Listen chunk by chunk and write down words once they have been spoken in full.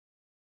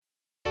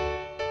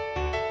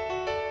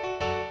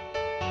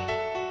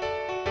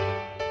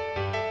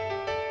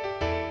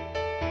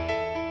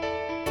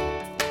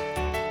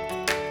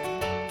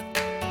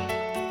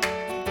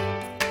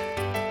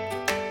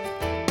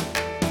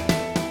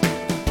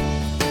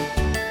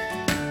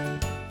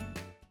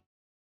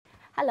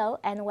Hello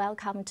and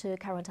welcome to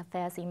Current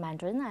Affairs in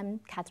Mandarin. I'm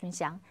Catherine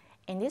Xiang.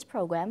 In this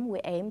program, we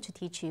aim to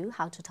teach you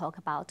how to talk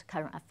about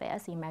current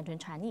affairs in Mandarin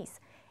Chinese.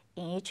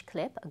 In each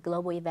clip, a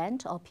global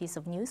event or piece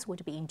of news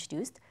would be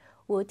introduced.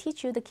 We'll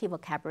teach you the key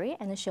vocabulary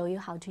and show you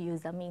how to use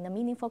them in a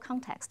meaningful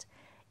context.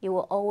 It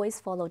will always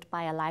be followed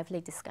by a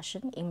lively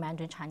discussion in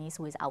Mandarin Chinese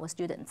with our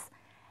students.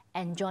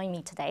 And join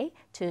me today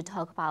to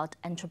talk about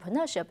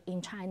entrepreneurship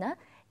in China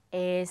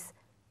is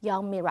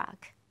Young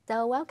Mirak.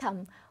 So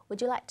welcome.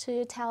 Would you like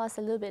to tell us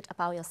a little bit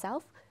about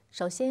yourself?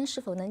 首先，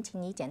是否能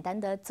请你简单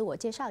的自我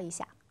介绍一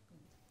下？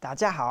大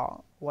家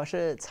好，我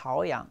是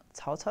曹阳，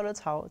曹操的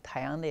曹，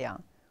太阳的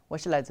阳。我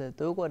是来自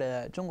德国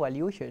的中国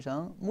留学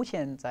生，目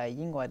前在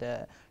英国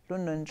的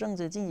伦敦政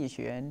治经济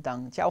学院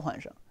当交换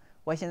生。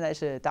我现在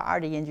是大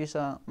二的研究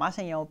生，马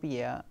上要毕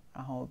业，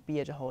然后毕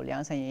业之后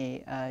2-3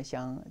年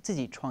想自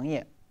己创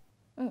业。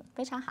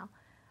非常好。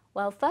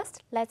Well, first,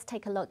 let's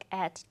take a look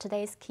at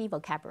today's key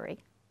vocabulary.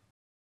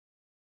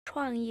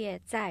 创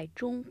业在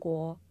中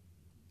国。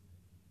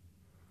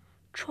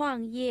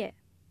创业，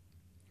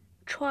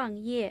创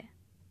业，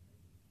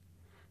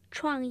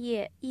创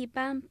业一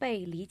般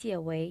被理解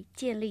为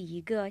建立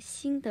一个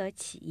新的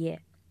企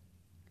业。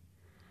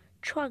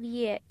创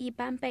业一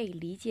般被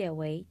理解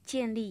为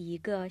建立一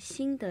个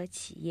新的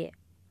企业。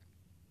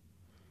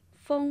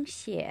风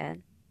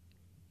险，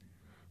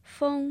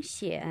风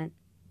险，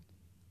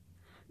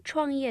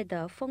创业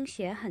的风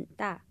险很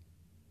大。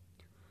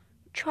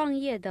创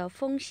业的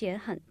风险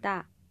很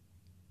大。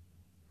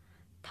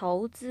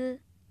投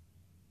资，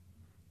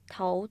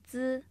投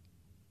资，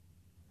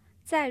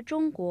在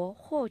中国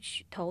获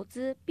取投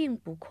资并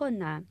不困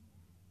难。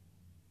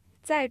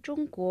在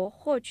中国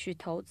获取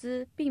投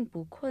资并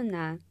不困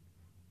难。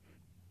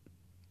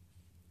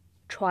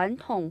传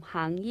统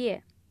行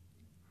业，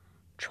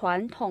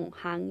传统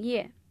行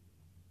业，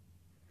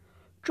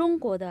中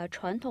国的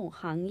传统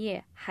行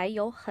业还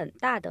有很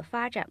大的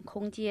发展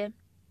空间。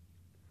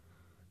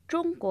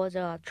中国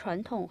的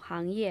传统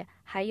行业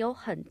还有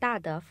很大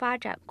的发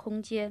展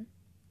空间。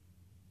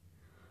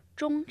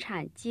中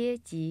产阶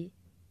级，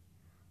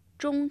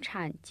中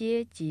产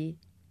阶级，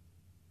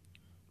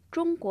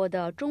中国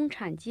的中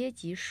产阶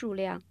级数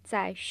量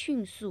在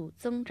迅速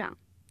增长。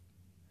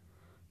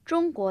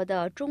中国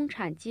的中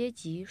产阶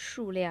级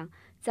数量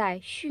在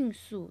迅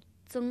速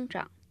增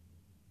长。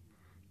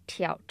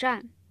挑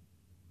战，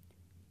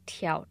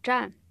挑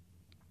战，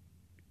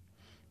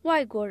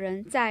外国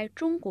人在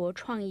中国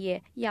创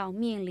业要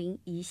面临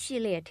一系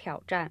列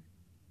挑战。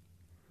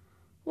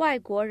外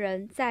国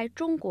人在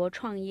中国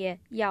创业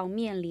要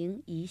面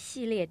临一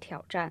系列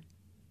挑战。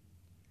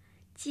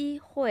机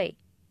会，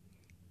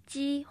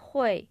机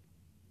会，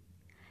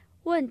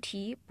问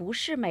题不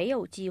是没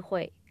有机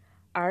会，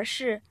而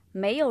是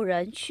没有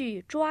人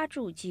去抓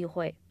住机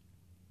会。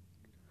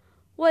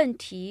问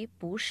题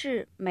不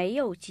是没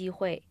有机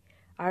会，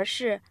而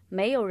是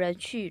没有人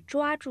去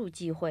抓住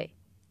机会。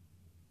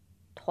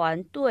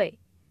团队，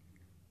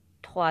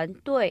团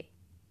队，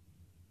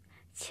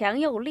强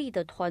有力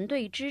的团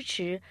队支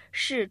持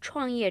是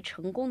创业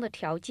成功的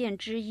条件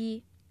之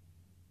一。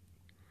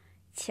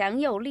强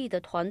有力的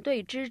团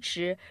队支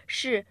持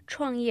是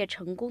创业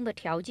成功的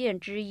条件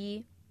之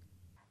一。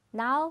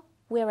Now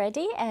we're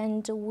ready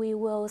and we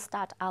will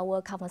start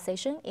our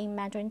conversation in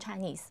Mandarin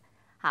Chinese.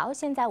 好，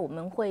现在我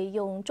们会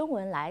用中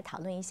文来讨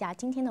论一下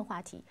今天的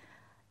话题。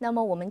那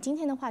么我们今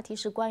天的话题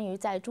是关于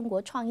在中国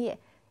创业。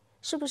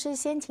是不是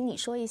先请你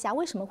说一下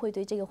为什么会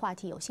对这个话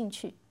题有兴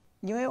趣？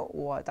因为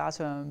我打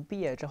算毕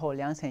业之后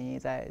2-3年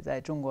在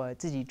中国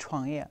自己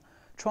创业。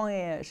创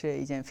业是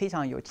一件非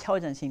常有挑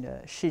战性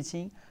的事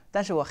情，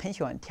但是我很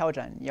喜欢挑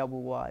战，要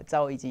不我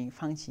早已经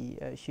放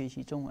弃学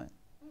习中文。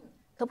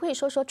可不可以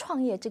说说创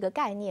业这个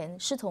概念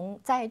是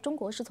在中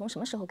国是从什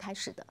么时候开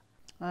始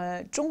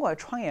的？中国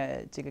创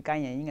业这个概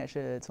念应该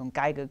是从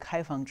改革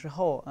开放之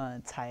后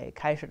才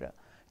开始的，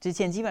之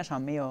前基本上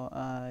没有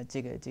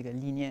这个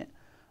理念。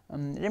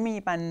人们一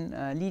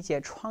般理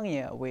解创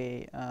业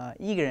为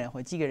一个人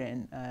或几个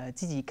人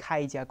自己开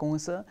一家公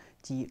司，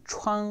即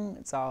创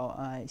造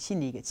新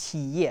的一个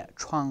企业，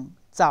创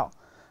造。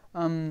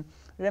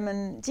人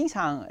们经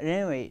常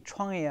认为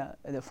创业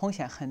的风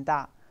险很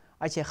大，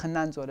而且很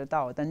难做得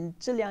到。但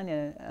这2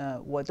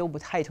年我都不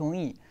太同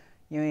意，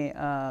因为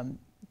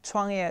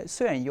创业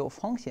虽然有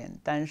风险，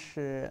但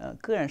是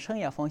个人生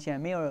涯风险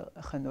没有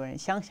很多人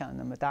想象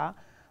那么大。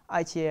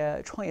而且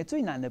创业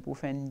最难的部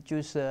分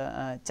就是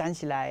站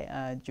起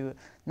来就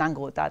能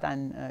够大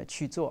胆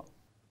去做。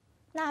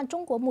那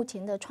中国目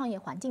前的创业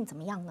环境怎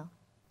么样呢？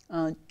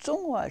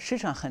中国市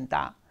场很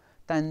大，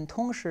但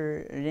同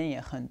时人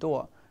也很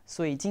多，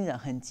所以竞争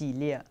很激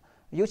烈。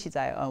尤其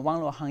在网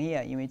络行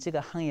业，因为这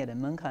个行业的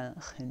门槛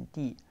很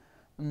低。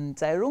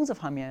在融资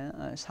方面，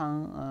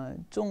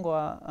中国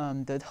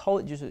的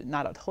就是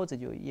拿到投资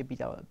就也比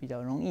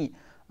较容易，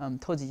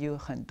投资就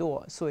很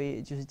多，所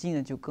以就是竞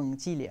争就更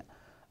激烈。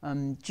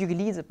举个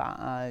例子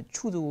吧，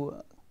出租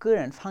个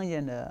人房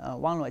间的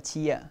网络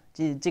企业，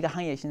这个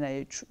行业现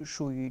在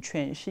属于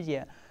全世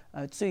界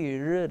最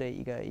热的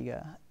一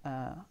个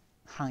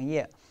行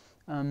业。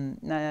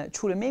那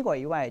除了美国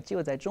以外，只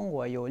有在中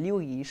国有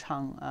6亿以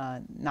上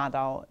拿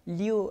到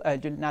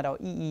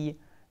1亿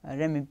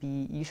人民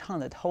币以上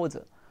的投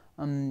资。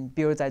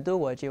比如在德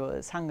国就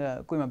有3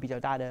个规模比较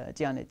大的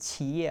这样的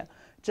企业，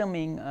证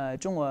明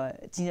中国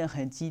竞争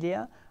很激烈，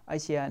而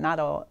且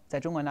在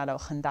中国拿到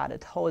很大的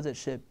投资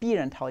是必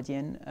然条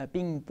件，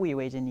并不意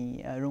味着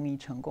你容易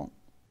成功。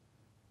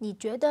你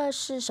觉得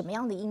是什么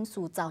样的因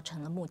素造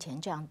成了目前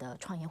这样的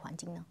创业环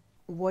境呢？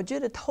我觉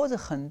得投资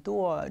很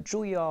多，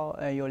主要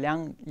有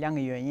两个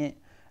原因。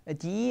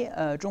第一，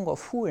中国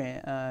富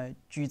人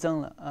剧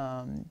增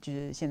了，就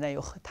是现在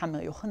他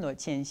们有很多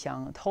钱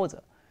想投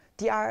资。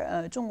第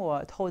二，中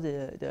国投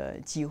资的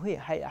机会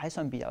还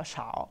算比较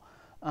少，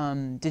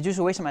这就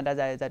是为什么大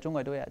家在中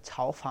国都要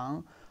炒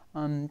房。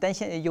但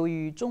现在由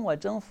于中国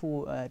政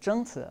府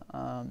政策，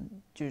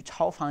就是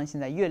炒房现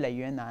在越来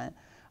越难。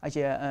而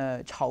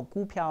且炒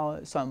股票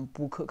算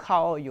不可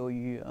靠，由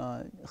于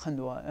很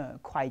多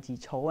会计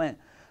丑闻，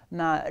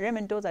那人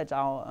们都在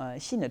找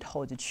新的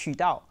投资渠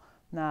道。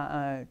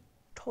那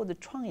投资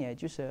创业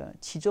就是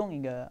其中一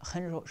个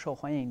很受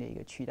欢迎的一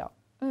个渠道。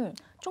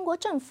中国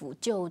政府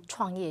就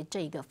创业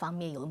这个方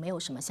面有没有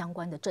什么相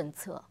关的政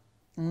策？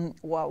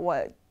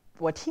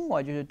我听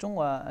过，就是中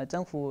国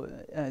政府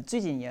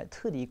最近也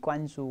特地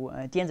关注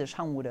电子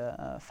商务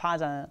的发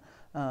展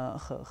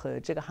和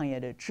这个行业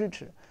的支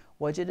持。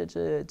我觉得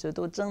这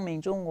都证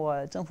明中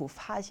国政府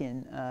发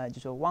现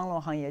就是网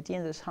络行业、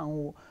电子商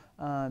务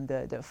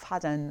的发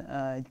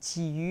展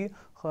机遇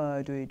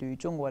和对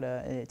中国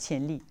的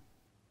潜力。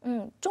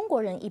中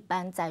国人一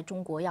般在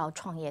中国要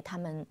创业，他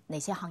们哪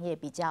些行业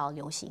比较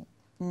流行？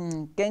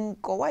跟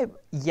国外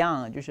一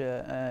样，就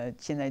是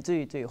现在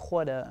最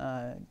火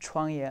的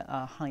创业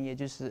行业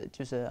就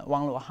是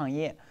网络行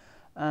业。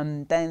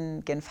但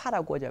跟发达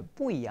国家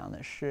不一样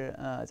的是，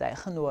在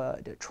很多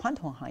的传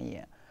统行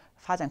业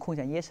发展空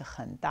间也是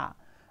很大。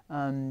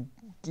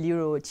例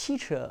如汽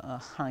车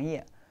行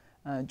业，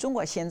中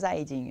国现在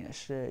已经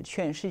是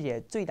全世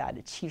界最大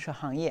的汽车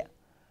行业。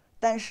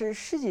但是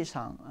实际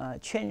上，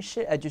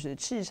就是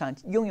实际上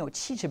拥有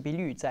汽车比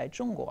率在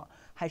中国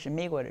还是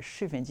美国的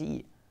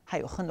1/10，还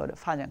有很多的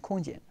发展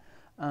空间。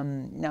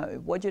那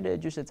我觉得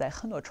就是在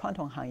很多传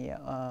统行业，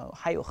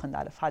还有很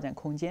大的发展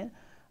空间，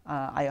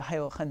还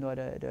有很多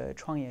的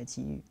创业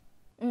机遇。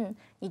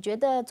你觉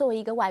得作为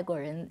一个外国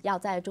人要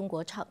在中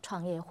国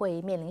创业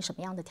会面临什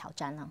么样的挑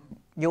战呢？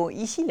有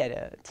一系列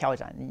的挑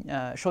战。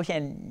首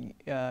先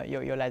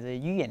有来自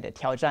语言的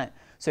挑战。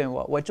虽然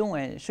我中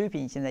文水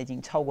平现在已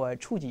经超过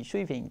初级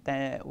水平，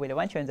但为了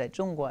完全在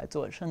中国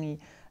做生意，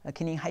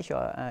肯定还需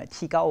要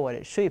提高我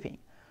的水平。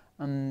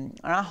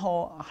然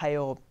后还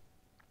有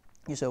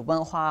就是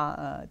文化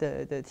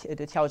的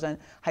挑战，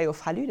还有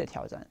法律的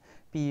挑战。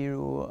比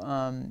如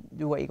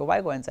如果一个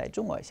外国人在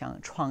中国想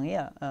创业，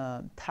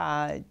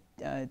他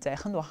在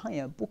很多行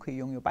业不可以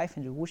拥有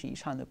50%以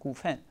上的股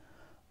份。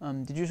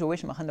这就是为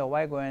什么很多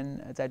外国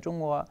人在中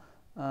国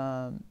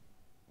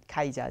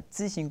开一家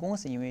咨询公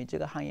司，因为这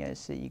个行业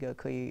是一个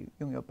可以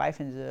拥有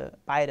100%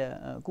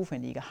的股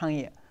份的一个行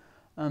业。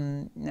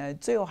那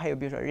最后还有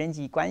比如说人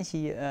际关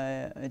系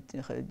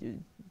和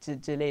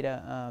之类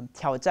的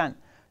挑战。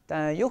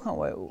但有可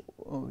能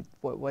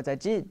我在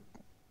这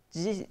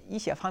一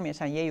些方面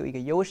上也有一个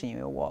优势，因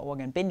为我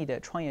跟本地的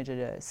创业者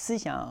的思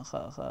想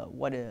和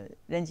我的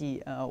人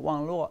际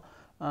网络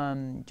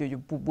就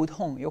不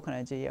同，有可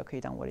能这也可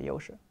以当我的优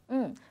势。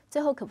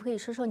最后可不可以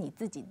说说你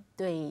自己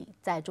对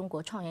在中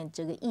国创业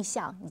这个意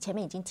向？你前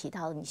面已经提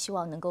到了，你希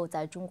望能够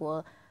在中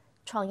国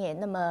创业，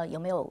那么有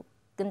没有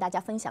跟大家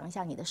分享一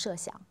下你的设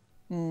想？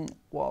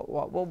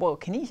我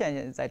肯定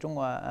想在中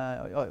国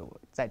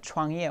在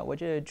创业。我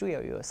觉得主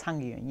要有3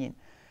个原因。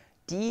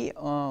第一，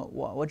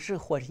我只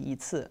活着一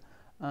次。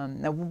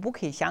那我不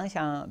可以想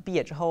象毕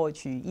业之后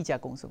去一家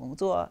公司工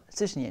作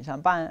40年上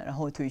班，然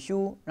后退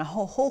休，然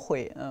后后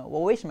悔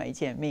我为什么以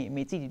前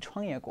没自己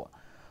创业过。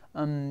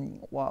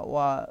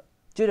我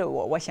觉得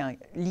我想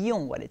利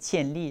用我的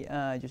潜力，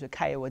就是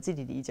开我自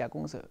己的一家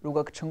公司。如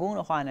果成功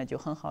的话呢就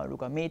很好，如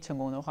果没成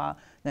功的话，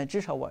那至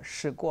少我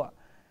试过。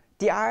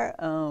第二，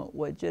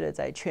我觉得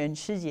在全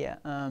世界，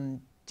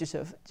就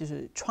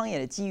是创业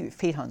的机遇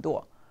非常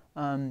多，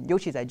尤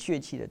其在崛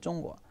起的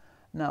中国。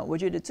那我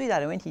觉得最大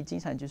的问题经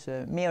常就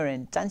是没有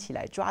人站起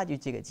来抓住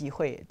这个机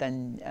会，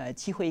但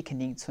机会肯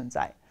定存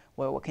在。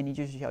我肯定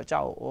就是要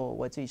找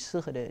我最适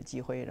合的机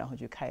会，然后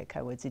去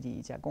开我自己一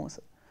家公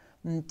司。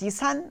第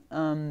三，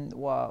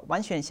我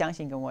完全相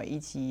信跟我一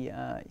起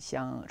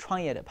想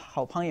创业的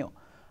好朋友。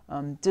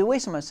这为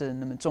什么是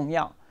那么重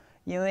要？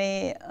因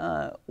为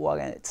我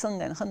曾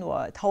跟很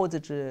多投资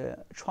者、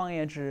创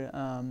业者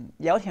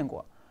聊天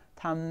过，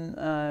他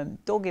们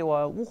都给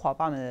我五花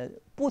八门的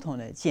不同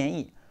的建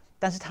议，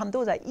但是他们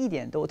都在一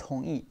点都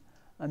同意，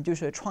就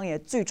是创业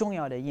最重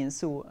要的因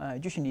素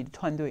就是你的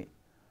团队。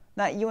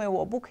那因为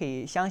我不可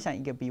以想象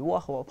一个比我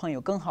和我朋友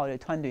更好的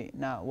团队，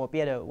那我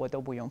别的我都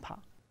不用怕。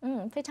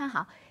非常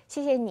好，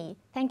谢谢你。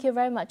Thank you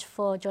very much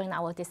for joining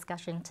our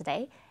discussion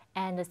today,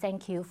 and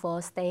thank you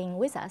for staying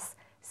with us.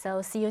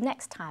 So see you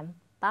next time.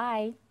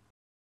 Bye.